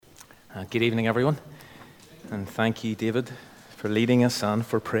Good evening, everyone, and thank you, David, for leading us and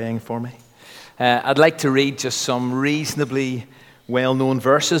for praying for me. I'd like to read just some reasonably well-known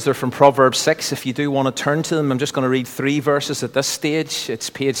verses. They're from Proverbs 6. If you do want to turn to them, I'm just going to read 3 verses at this stage. It's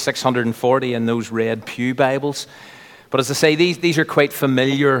page 640 in those red pew Bibles. But as I say, these are quite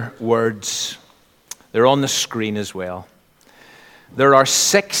familiar words. They're on the screen as well. There are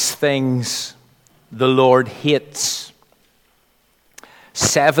 6 things the Lord hates,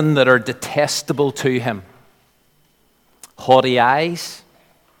 7 that are detestable to him: haughty eyes,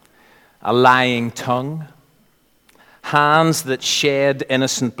 a lying tongue, hands that shed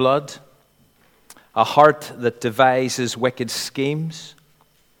innocent blood, a heart that devises wicked schemes,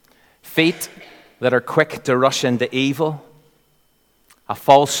 feet that are quick to rush into evil, a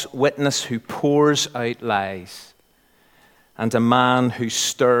false witness who pours out lies, and a man who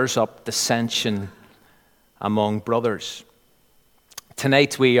stirs up dissension among brothers.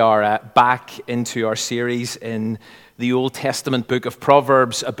 Tonight we are back into our series in the Old Testament book of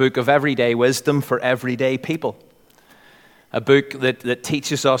Proverbs, a book of everyday wisdom for everyday people. A book that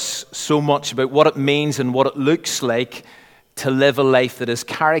teaches us so much about what it means and what it looks like to live a life that is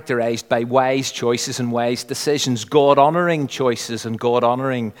characterized by wise choices and wise decisions, God-honoring choices and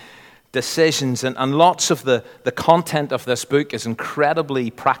God-honoring decisions. And lots of the content of this book is incredibly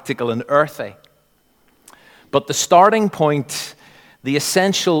practical and earthy. But the starting point, the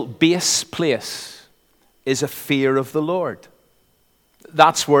essential base place, is a fear of the Lord.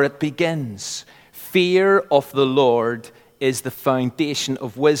 That's where it begins. Fear of the Lord is the foundation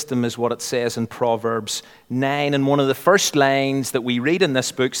of wisdom, is what it says in Proverbs 9. And one of the first lines that we read in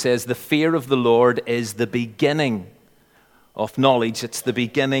this book says, the fear of the Lord is the beginning of knowledge. It's the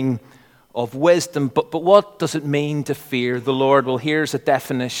beginning of wisdom. But what does it mean to fear the Lord? Well, here's a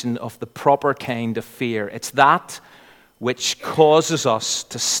definition of the proper kind of fear. It's that which causes us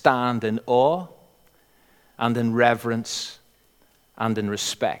to stand in awe and in reverence and in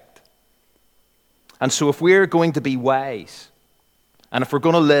respect. And so if we're going to be wise, and if we're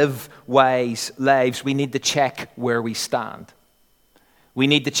going to live wise lives, we need to check where we stand. We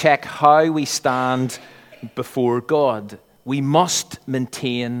need to check how we stand before God. We must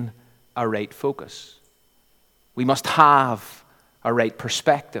maintain a right focus. We must have a right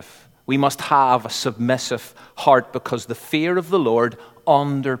perspective. We must have a submissive heart, because the fear of the Lord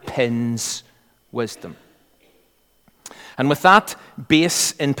underpins wisdom. And with that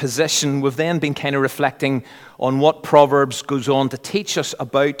base in position, we've then been kind of reflecting on what Proverbs goes on to teach us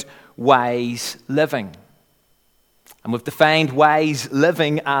about wise living. And we've defined wise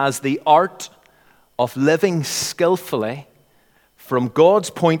living as the art of living skillfully from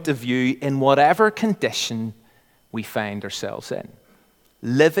God's point of view in whatever condition we find ourselves in.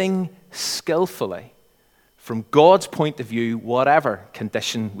 Living skillfully from God's point of view, whatever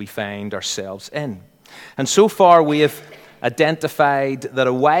condition we find ourselves in. And so far we have identified that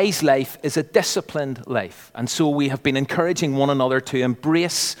a wise life is a disciplined life. And so we have been encouraging one another to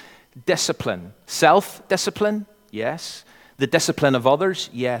embrace discipline. Self-discipline, yes. The discipline of others,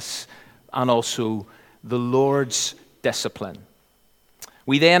 yes. And also the Lord's discipline.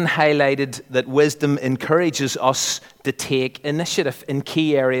 We then highlighted that wisdom encourages us to take initiative in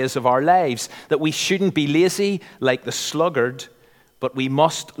key areas of our lives, that we shouldn't be lazy like the sluggard, but we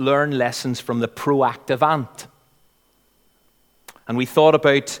must learn lessons from the proactive ant. And we thought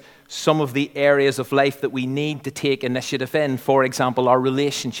about some of the areas of life that we need to take initiative in. For example, our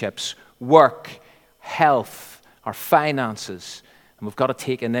relationships, work, health, our finances. And we've got to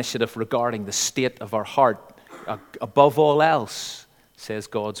take initiative regarding the state of our heart. Above all else, says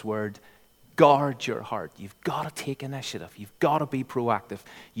God's word, guard your heart. You've got to take initiative. You've got to be proactive.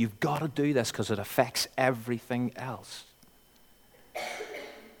 You've got to do this because it affects everything else.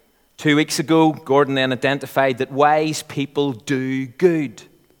 2 weeks ago, Gordon then identified that wise people do good.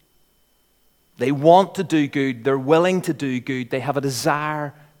 They want to do good. They're willing to do good. They have a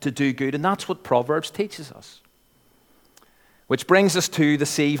desire to do good. And that's what Proverbs teaches us. Which brings us to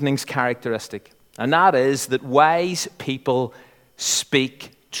this evening's characteristic. And that is that wise people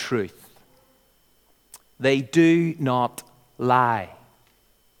speak truth. They do not lie.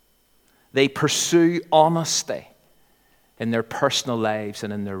 They pursue honesty in their personal lives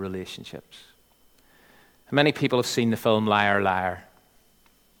and in their relationships. Many people have seen the film Liar, Liar.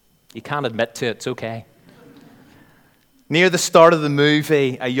 You can't admit to it, it's okay. Near the start of the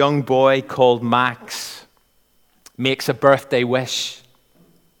movie, a young boy called Max makes a birthday wish.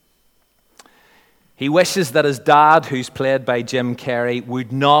 He wishes that his dad, who's played by Jim Carrey,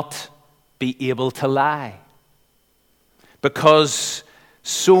 would not be able to lie. Because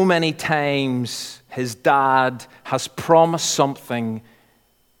so many times his dad has promised something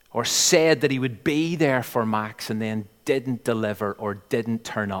or said that he would be there for Max and then didn't deliver or didn't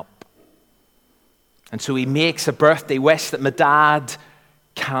turn up. And so he makes a birthday wish that my dad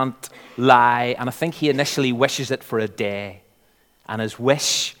can't lie. And I think he initially wishes it for a day. And his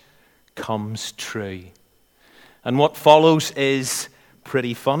wish comes true. And what follows is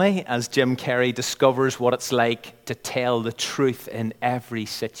pretty funny as Jim Carrey discovers what it's like to tell the truth in every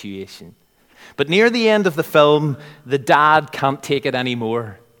situation. But near the end of the film, the dad can't take it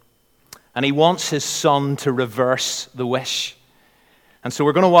anymore. And he wants his son to reverse the wish. And so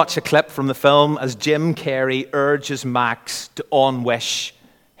we're going to watch a clip from the film as Jim Carrey urges Max to unwish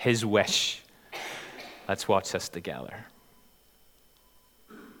his wish. Let's watch this together.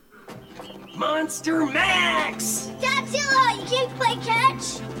 Monster Max! Godzilla, you can't play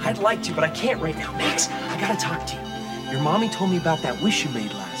catch? I'd like to, but I can't right now. Max, I gotta talk to you. Your mommy told me about that wish you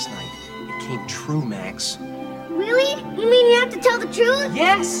made last night. It came true, Max. Really? You mean you have to tell the truth?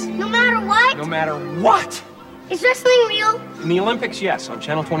 Yes! No matter what? No matter what! Is wrestling real? In the Olympics, yes. On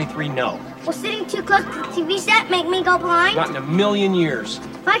Channel 23, no. Will sitting too close to the TV set make me go blind? Not in a million years.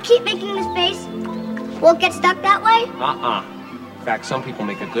 If I keep making this face, will it get stuck that way? In fact, some people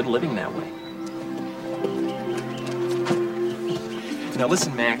make a good living that way. Now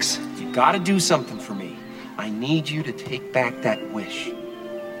listen, Max, you gotta do something for me. I need you to take back that wish.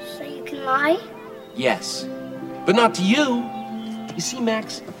 So you can lie? Yes, but not to you. You see,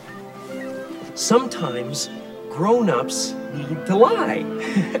 Max, sometimes grown-ups need to lie.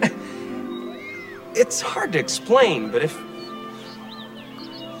 It's hard to explain, but if...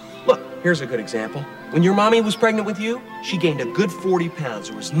 Look, here's a good example. When your mommy was pregnant with you, she gained a good 40 pounds.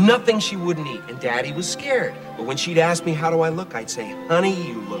 There was nothing she wouldn't eat, and Daddy was scared. But when she'd ask me, how do I look? I'd say, honey,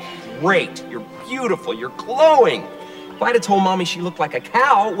 you look great. You're beautiful. You're glowing. If I'd have told Mommy she looked like a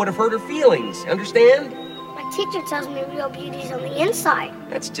cow, it would have hurt her feelings. Understand? My teacher tells me real beauty's on the inside.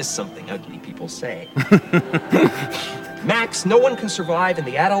 That's just something ugly people say. Max, no one can survive in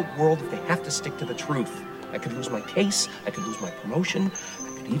the adult world if they have to stick to the truth. I could lose my case. I could lose my promotion.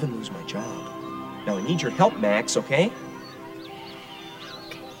 I could even lose my job. Now, I need your help, Max, okay?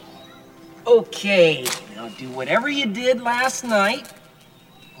 Okay, now do whatever you did last night,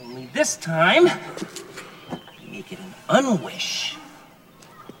 only this time, make it an unwish.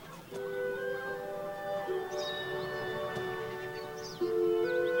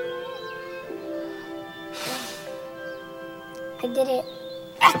 I did it.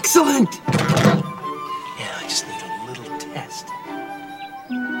 Excellent! Now, I just need a little test.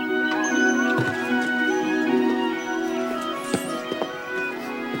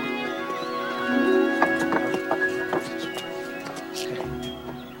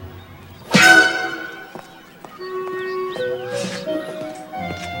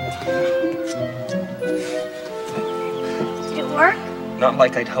 Did it work? Not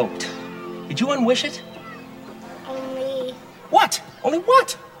like I'd hoped. Did you unwish it? Only... What? Only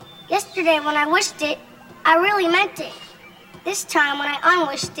what? Yesterday when I wished it, I really meant it. This time when I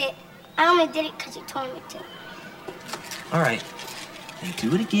unwished it, I only did it because you told me to. All right. Then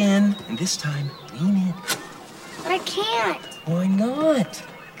do it again, and this time, lean in. But I can't, Why not?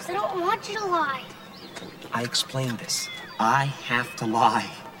 because I don't want you to lie. I explained this. I have to lie.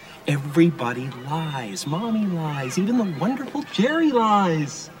 Everybody lies. Mommy lies. Even the wonderful Jerry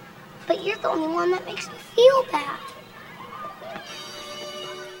lies. But you're the only one that makes me feel bad.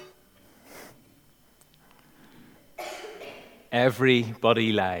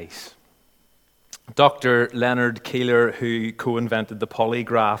 Everybody lies. Dr. Leonard Keeler, who co-invented the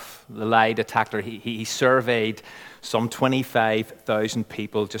polygraph, the lie detector, he surveyed some 25,000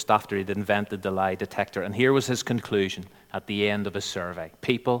 people just after he'd invented the lie detector. And here was his conclusion at the end of his survey.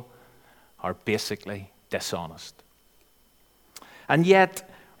 People are basically dishonest. And yet,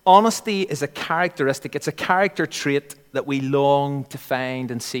 honesty is a characteristic, it's a character trait that we long to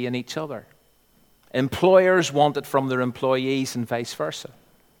find and see in each other. Employers want it from their employees and vice versa.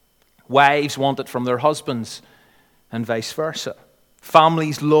 Wives want it from their husbands and vice versa.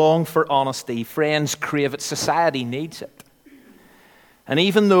 Families long for honesty. Friends crave it. Society needs it. And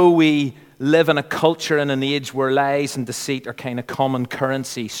even though we live in a culture and an age where lies and deceit are kind of common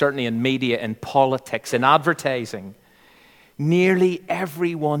currency, certainly in media, in politics, in advertising, nearly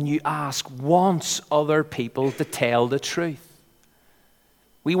everyone you ask wants other people to tell the truth.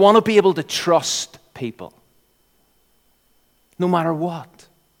 We want to be able to trust people, no matter what.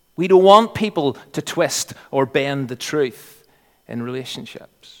 We don't want people to twist or bend the truth in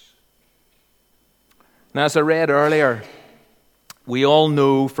relationships. Now, as I read earlier, we all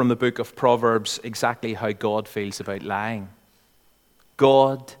know from the book of Proverbs exactly how God feels about lying.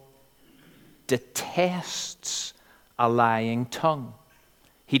 God detests a lying tongue.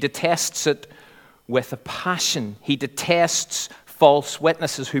 He detests it with a passion. He detests false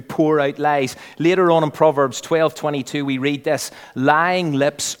witnesses who pour out lies. Later on in Proverbs 12:22, we read this: lying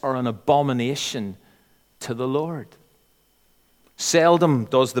lips are an abomination to the Lord. Seldom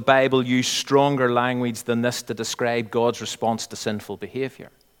does the Bible use stronger language than this to describe God's response to sinful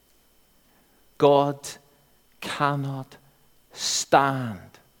behavior. God cannot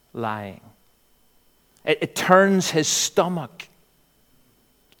stand lying. It turns his stomach,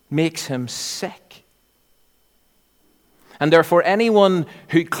 makes him sick. And therefore, anyone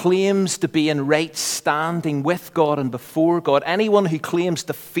who claims to be in right standing with God and before God, anyone who claims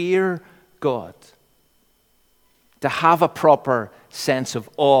to fear God, to have a proper sense of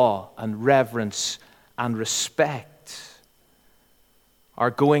awe and reverence and respect,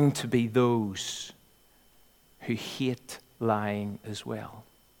 are going to be those who hate lying as well.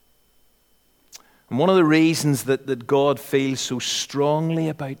 And one of the reasons that God feels so strongly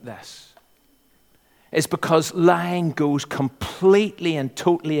about this is because lying goes completely and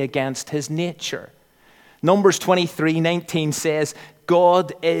totally against his nature. Numbers 23:19 says,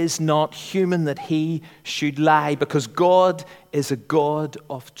 God is not human that he should lie, because God is a God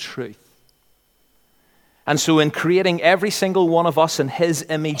of truth. And so in creating every single one of us in his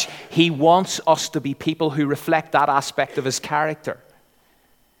image, he wants us to be people who reflect that aspect of his character.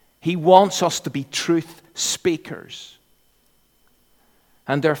 He wants us to be truth speakers.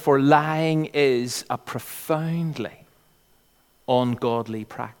 And therefore, lying is a profoundly ungodly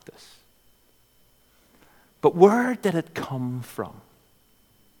practice. But where did it come from?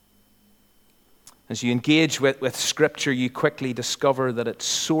 As you engage with Scripture, you quickly discover that its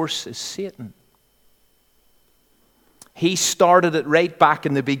source is Satan. He started it right back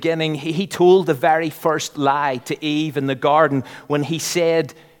in the beginning. He told the very first lie to Eve in the garden when he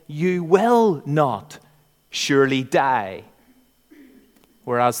said, "You will not surely die."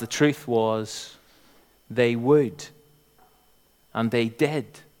 Whereas the truth was, they would. And they did.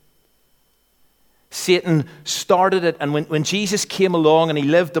 Satan started it, and when Jesus came along and he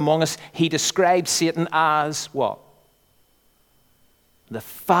lived among us, he described Satan as what? The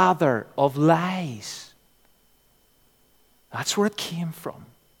father of lies. That's where it came from.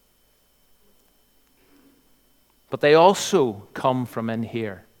 But they also come from in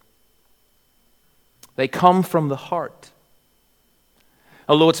here. They come from the heart.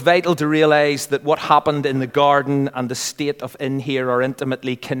 Although it's vital to realize that what happened in the garden and the state of in here are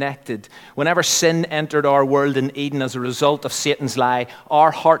intimately connected. Whenever sin entered our world in Eden as a result of Satan's lie,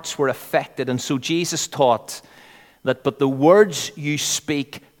 our hearts were affected. And so Jesus taught that, but the words you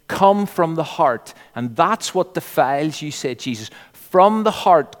speak come from the heart. And that's what defiles you, said Jesus. From the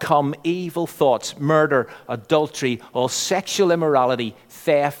heart come evil thoughts, murder, adultery, all sexual immorality,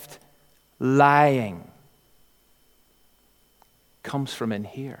 theft, lying. Comes from in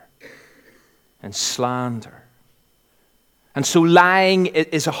here. And slander. And so lying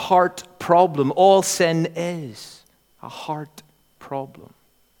is a heart problem. All sin is a heart problem.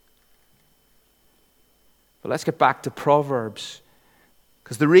 But let's get back to Proverbs.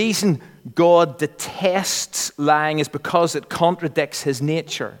 Because the reason God detests lying is because it contradicts his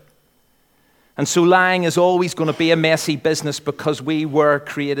nature. And so lying is always going to be a messy business because we were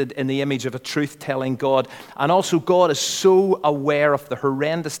created in the image of a truth-telling God. And also God is so aware of the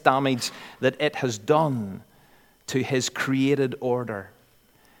horrendous damage that it has done to his created order.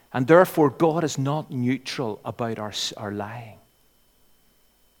 And therefore God is not neutral about our lying.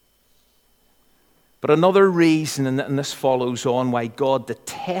 But another reason, and this follows on, why God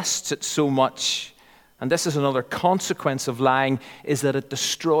detests it so much, and this is another consequence of lying, is that it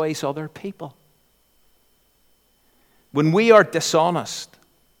destroys other people. When we are dishonest,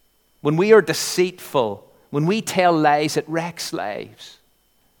 when we are deceitful, when we tell lies, it wrecks lives.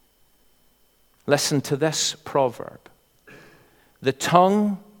 Listen to this proverb. The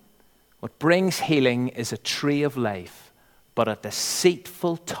tongue, what brings healing, is a tree of life, but a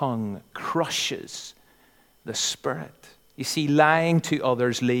deceitful tongue crushes the spirit. You see, lying to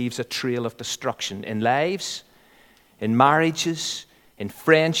others leaves a trail of destruction in lives, in marriages, in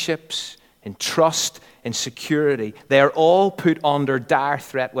friendships, in trust, in security. They are all put under dire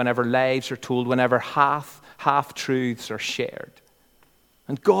threat whenever lies are told, whenever half-truths are shared.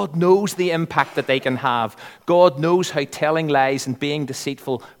 And God knows the impact that they can have. God knows how telling lies and being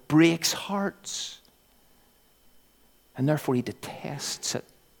deceitful breaks hearts. And therefore he detests it.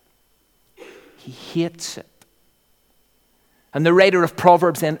 He hates it. And the writer of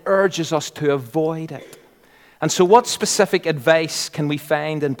Proverbs then urges us to avoid it. And so what specific advice can we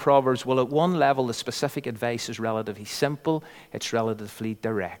find in Proverbs? Well, at one level, the specific advice is relatively simple. It's relatively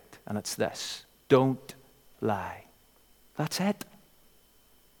direct. And it's this: don't lie. That's it.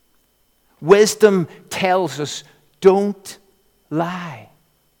 Wisdom tells us, don't lie.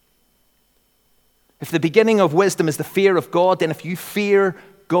 If the beginning of wisdom is the fear of God, then if you fear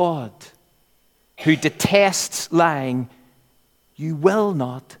God, who detests lying, you will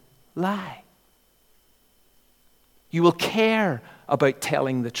not lie. You will care about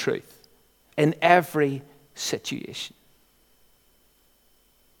telling the truth in every situation.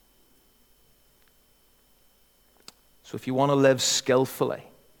 So if you want to live skillfully,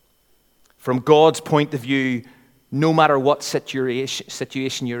 from God's point of view, no matter what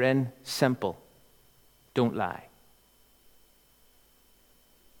situation you're in, simple. Don't lie.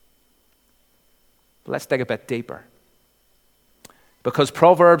 But let's dig a bit deeper. Because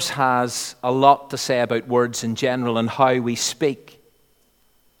Proverbs has a lot to say about words in general and how we speak.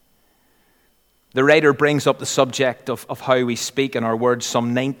 The writer brings up the subject of how we speak in our words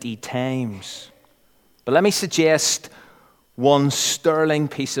some 90 times. But let me suggest one sterling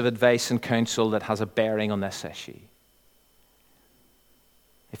piece of advice and counsel that has a bearing on this issue.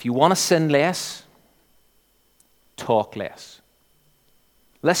 If you want to sin less, talk less.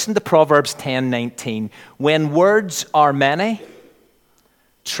 Listen to Proverbs 10:19. When words are many,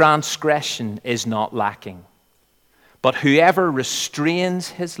 transgression is not lacking. But whoever restrains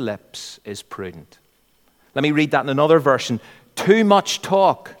his lips is prudent. Let me read that in another version. Too much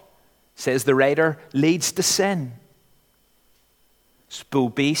talk, says the writer, leads to sin. So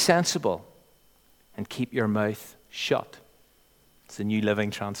be sensible and keep your mouth shut. It's the New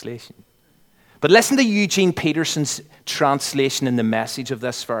Living Translation. But listen to Eugene Peterson's translation in the Message of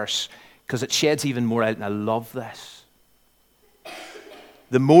this verse, because it sheds even more out, and I love this.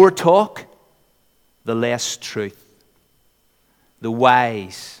 The more talk, the less truth. The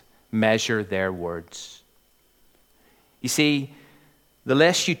wise measure their words. You see, the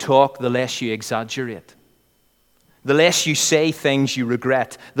less you talk, the less you exaggerate. The less you say things you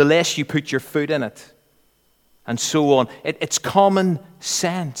regret, the less you put your foot in it, and so on. It's common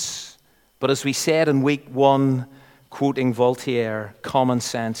sense. But as we said in week 1, quoting Voltaire, common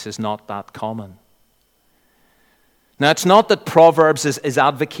sense is not that common. Now, it's not that Proverbs is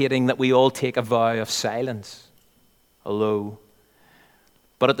advocating that we all take a vow of silence, although,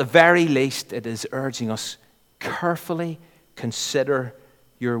 but at the very least, it is urging us, carefully consider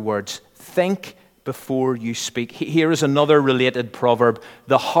your words. Think before you speak. Here is another related proverb.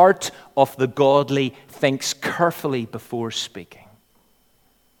 The heart of the godly thinks carefully before speaking.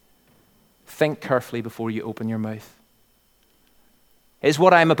 Think carefully before you open your mouth. Is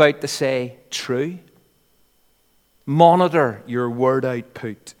what I'm about to say true? Monitor your word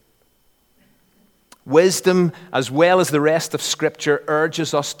output. Wisdom, as well as the rest of Scripture,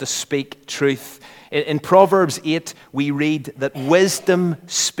 urges us to speak truth. In Proverbs 8, we read that wisdom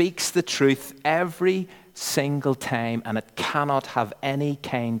speaks the truth every single time, and it cannot have any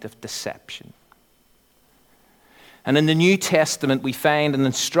kind of deception. And in the New Testament, we find an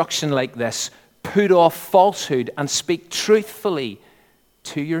instruction like this: put off falsehood and speak truthfully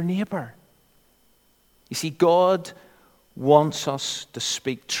to your neighbor. You see, God wants us to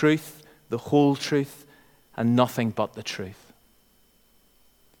speak truth, the whole truth, and nothing but the truth.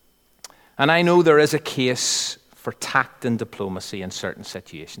 And I know there is a case for tact and diplomacy in certain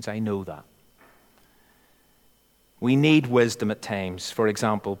situations. I know that. We need wisdom at times. For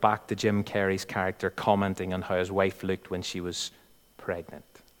example, back to Jim Carrey's character commenting on how his wife looked when she was pregnant.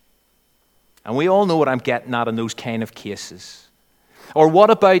 And we all know what I'm getting at in those kind of cases. Or what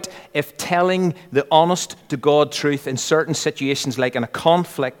about if telling the honest-to-God truth in certain situations, like in a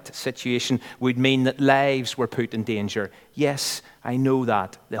conflict situation, would mean that lives were put in danger? Yes, I know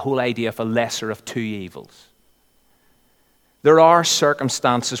that. The whole idea of a lesser of two evils. There are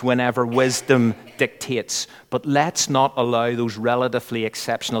circumstances whenever wisdom dictates, but let's not allow those relatively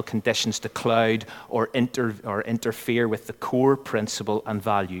exceptional conditions to cloud or interfere with the core principle and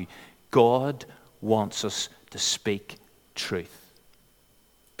value. God wants us to speak truth.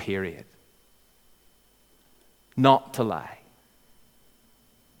 Period. Not to lie.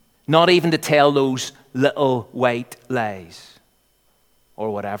 Not even to tell those little white lies, or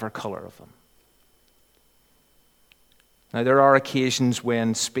whatever color of them. Now, there are occasions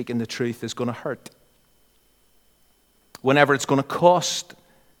when speaking the truth is going to hurt. Whenever it's going to cost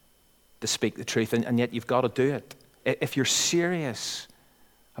to speak the truth, and yet you've got to do it. If you're serious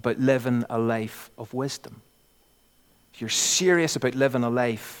about living a life of wisdom, if you're serious about living a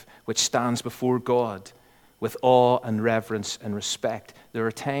life which stands before God with awe and reverence and respect, there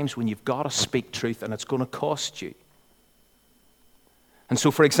are times when you've got to speak truth and it's going to cost you. And so,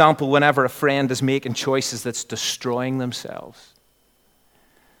 for example, whenever a friend is making choices that's destroying themselves,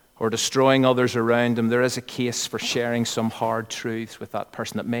 or destroying others around them, there is a case for sharing some hard truths with that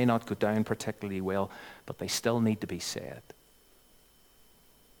person that may not go down particularly well, but they still need to be said.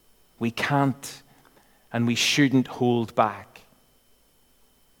 We can't and we shouldn't hold back.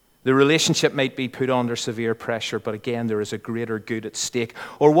 The relationship might be put under severe pressure, but again, there is a greater good at stake.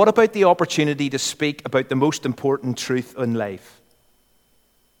 Or what about the opportunity to speak about the most important truth in life?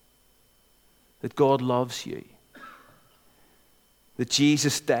 That God loves you. That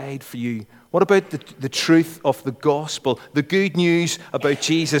Jesus died for you. What about the truth of the gospel? The good news about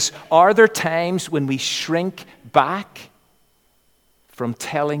Jesus. Are there times when we shrink back from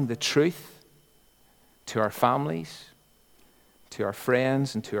telling the truth to our families, to our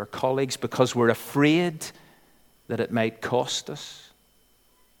friends, and to our colleagues because we're afraid that it might cost us?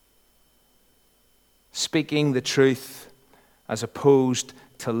 Speaking the truth as opposed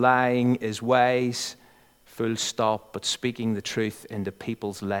to lying is wise, full stop, but speaking the truth into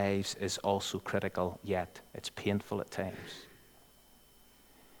people's lives is also critical, yet it's painful at times.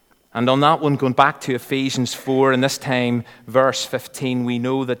 And on that one, going back to Ephesians 4, and this time verse 15, we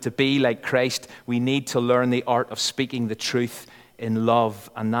know that to be like Christ, we need to learn the art of speaking the truth in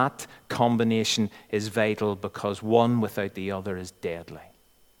love, and that combination is vital because one without the other is deadly.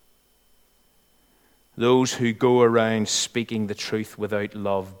 Those who go around speaking the truth without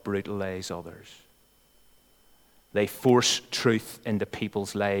love brutalize others. They force truth into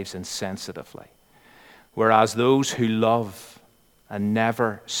people's lives insensitively. Whereas those who love and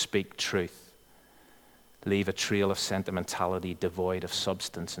never speak truth leave a trail of sentimentality devoid of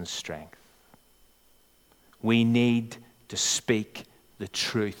substance and strength. We need to speak the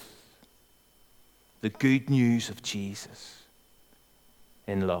truth, the good news of Jesus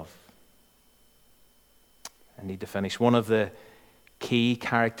in love. I need to finish. One of the key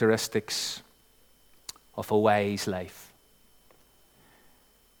characteristics of a wise life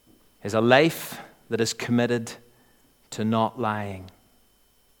is a life that is committed to not lying.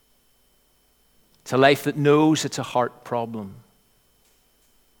 It's a life that knows it's a heart problem,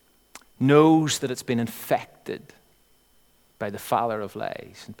 knows that it's been infected by the father of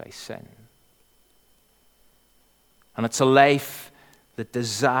lies and by sin. And it's a life that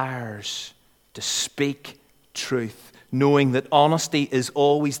desires to speak truth, knowing that honesty is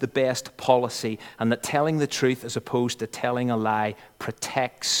always the best policy and that telling the truth as opposed to telling a lie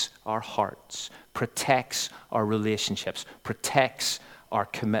protects our hearts, protects our relationships, protects our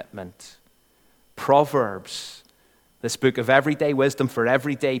commitment. Proverbs, this book of everyday wisdom for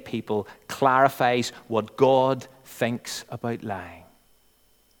everyday people, clarifies what God thinks about lying.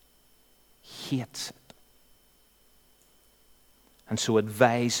 He hates it. And so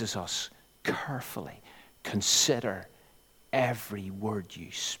advises us carefully. Consider every word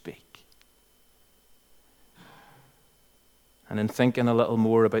you speak. And in thinking a little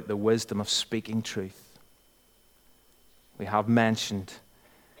more about the wisdom of speaking truth, we have mentioned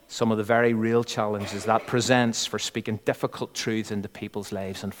some of the very real challenges that presents for speaking difficult truths into people's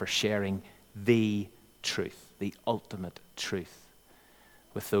lives and for sharing the truth, the ultimate truth,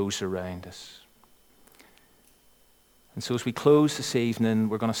 with those around us. And so as we close this evening,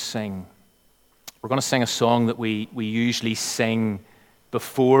 we're going to sing. We're going to sing a song that we usually sing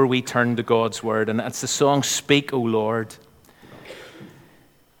before we turn to God's Word, and it's the song, Speak, O Lord.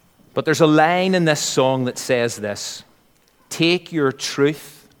 But there's a line in this song that says this: take your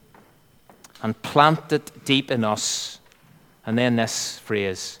truth and plant it deep in us. And then this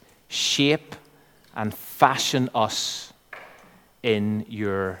phrase, shape and fashion us in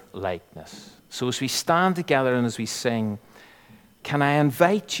your likeness. So as we stand together and as we sing, can I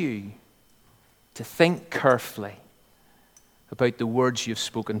invite you to think carefully about the words you've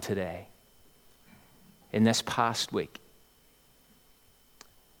spoken today, in this past week?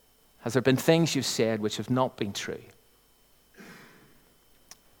 Has there been things you've said which have not been true?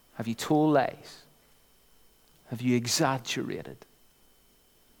 Have you told lies? Have you exaggerated?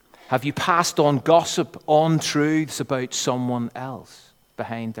 Have you passed on gossip, untruths about someone else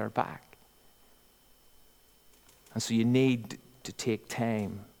behind their back? And so you need to take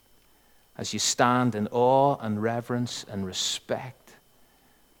time as you stand in awe and reverence and respect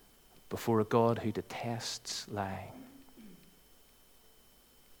before a God who detests lying.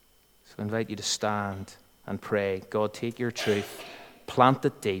 So I invite you to stand and pray, God, take your truth, plant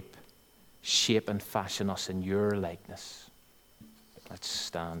it deep, shape and fashion us in your likeness. Let's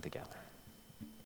stand together.